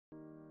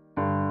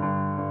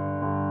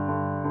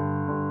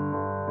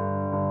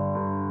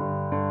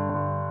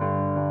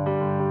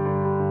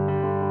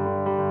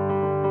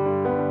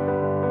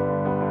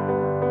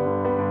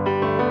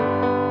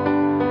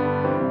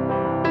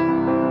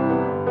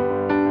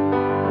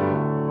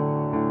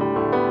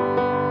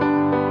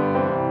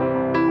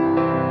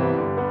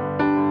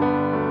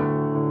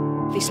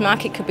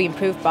market could be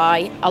improved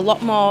by a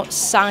lot more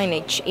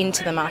signage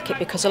into the market,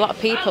 because a lot of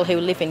people who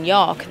live in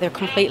York, they're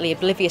completely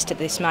oblivious to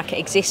this market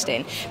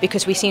existing,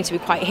 because we seem to be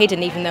quite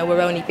hidden even though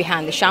we're only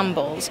behind the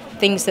shambles.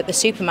 Things that the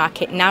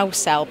supermarket now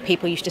sell,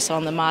 people used to sell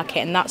on the market,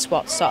 and that's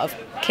what sort of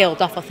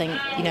killed off, I think,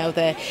 you know,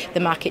 the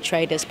market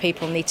traders.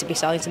 People need to be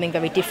selling something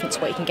very different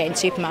to what you can get in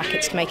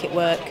supermarkets to make it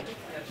work.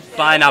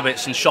 Buying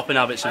habits and shopping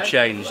habits have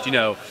changed. You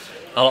know,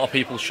 a lot of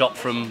people shop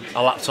from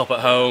a laptop at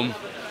home.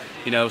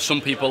 You know, some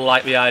people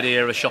like the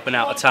idea of shopping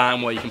out of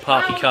town where you can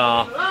park your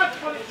car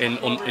in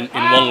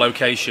one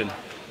location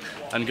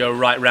and go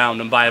right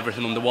round and buy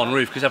everything under one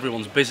roof because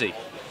everyone's busy.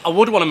 I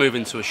would want to move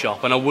into a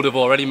shop, and I would have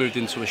already moved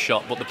into a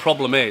shop, but the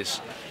problem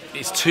is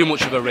it's too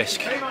much of a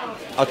risk.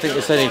 I think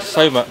there's only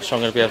so much I'm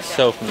going to be able to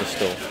sell from the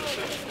store.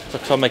 So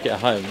if I make it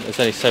at home, there's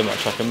only so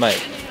much I can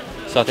make.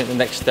 So I think the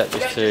next step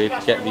is to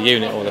get the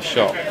unit or the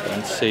shop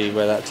and see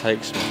where that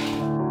takes me.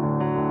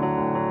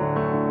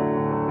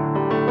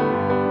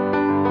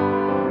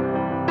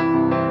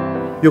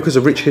 York has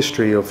a rich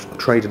history of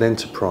trade and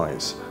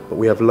enterprise, but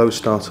we have low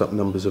start-up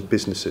numbers of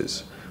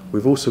businesses.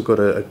 We've also got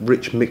a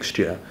rich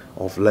mixture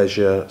of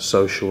leisure,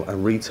 social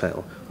and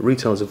retail.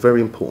 Retail is a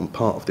very important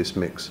part of this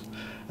mix.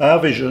 Our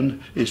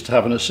vision is to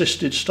have an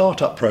assisted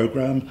start-up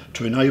programme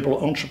to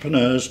enable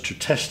entrepreneurs to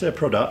test their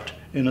product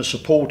in a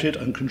supported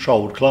and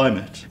controlled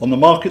climate on the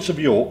markets of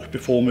York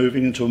before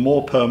moving into a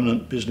more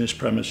permanent business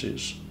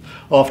premises.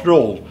 After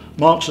all,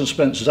 Marks and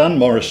Spencer's and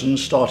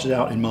Morrison's started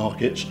out in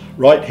markets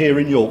right here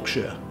in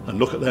Yorkshire, and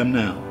look at them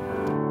now.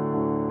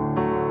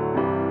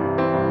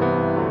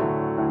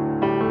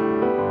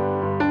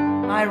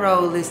 My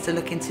role is to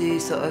look into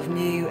sort of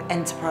new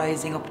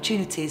enterprising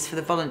opportunities for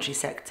the voluntary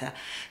sector.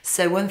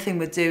 So one thing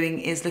we're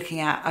doing is looking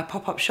at a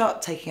pop-up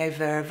shop, taking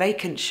over a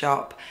vacant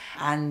shop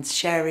and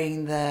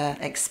sharing the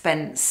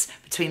expense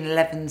between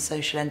 11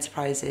 social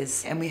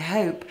enterprises. And we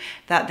hope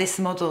that this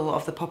model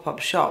of the pop-up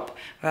shop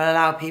will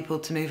allow people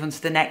to move on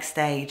to the next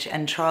stage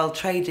and trial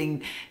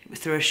trading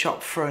through a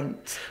shop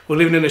front. We're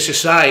living in a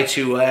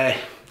society where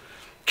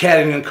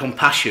caring and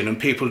compassion and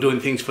people doing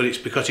things for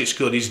it because it's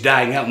good is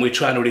dying out, and we're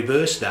trying to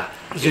reverse that.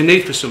 There's a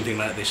need for something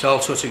like this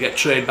also to get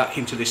trade back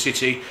into the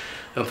city,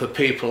 and for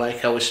people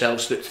like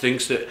ourselves that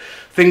thinks that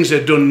things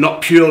are done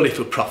not purely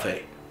for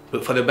profit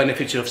but for the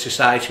benefit of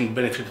society and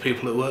the benefit of the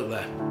people that work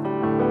there.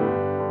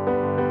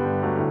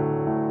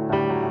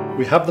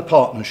 We have the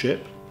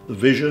partnership, the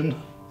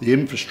vision, the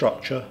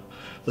infrastructure,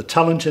 the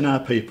talent in our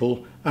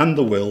people and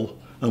the will,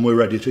 and we're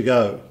ready to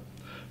go.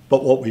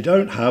 But what we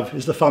don't have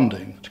is the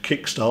funding to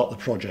kickstart the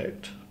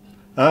project.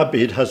 Our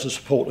bid has the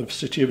support of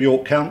City of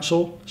York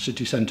Council,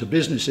 city centre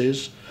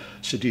businesses,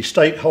 city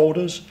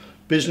stakeholders,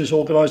 business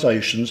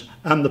organisations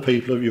and the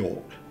people of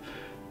York.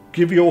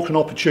 Give York an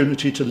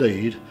opportunity to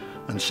lead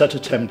and set a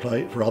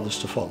template for others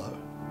to follow.